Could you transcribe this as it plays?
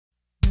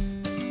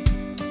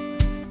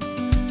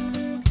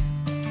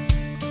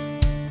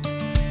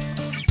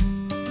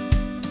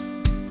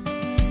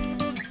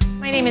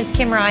name is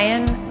Kim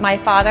Ryan. My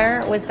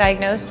father was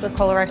diagnosed with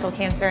colorectal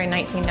cancer in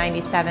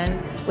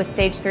 1997 with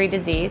stage 3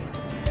 disease.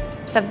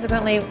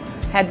 Subsequently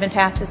had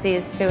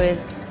metastases to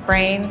his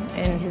brain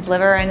and his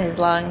liver and his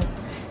lungs,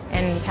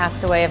 and he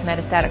passed away of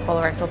metastatic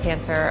colorectal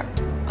cancer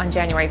on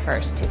January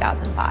 1st,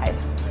 2005.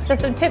 So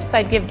some tips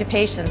I'd give to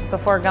patients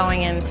before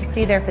going in to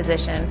see their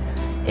physician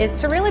is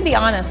to really be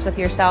honest with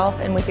yourself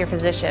and with your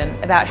physician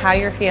about how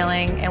you're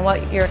feeling and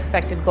what your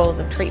expected goals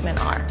of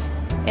treatment are.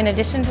 In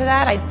addition to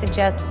that, I'd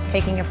suggest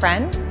taking a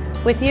friend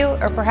with you,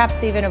 or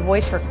perhaps even a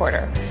voice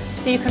recorder,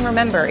 so you can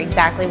remember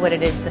exactly what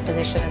it is the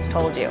physician has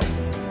told you.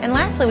 And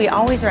lastly, we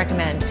always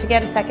recommend to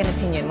get a second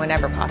opinion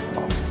whenever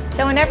possible.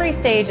 So in every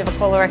stage of a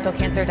colorectal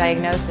cancer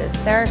diagnosis,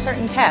 there are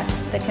certain tests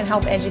that can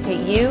help educate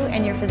you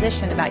and your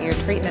physician about your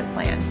treatment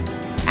plan.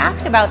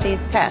 Ask about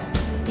these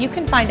tests. You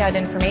can find out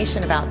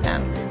information about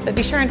them, but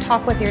be sure and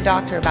talk with your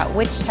doctor about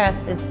which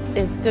test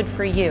is good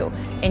for you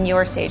in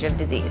your stage of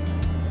disease.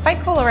 Fight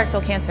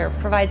Colorectal Cancer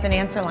provides an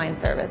answer line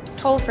service,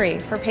 toll-free,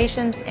 for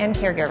patients and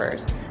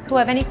caregivers who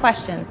have any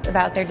questions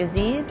about their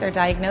disease or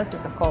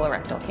diagnosis of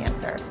colorectal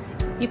cancer.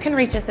 You can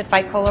reach us at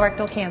Fight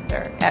Colorectal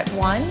Cancer at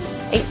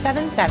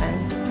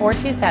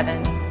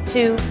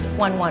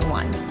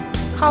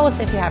 1-877-427-2111. Call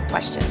us if you have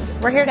questions.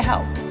 We're here to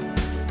help.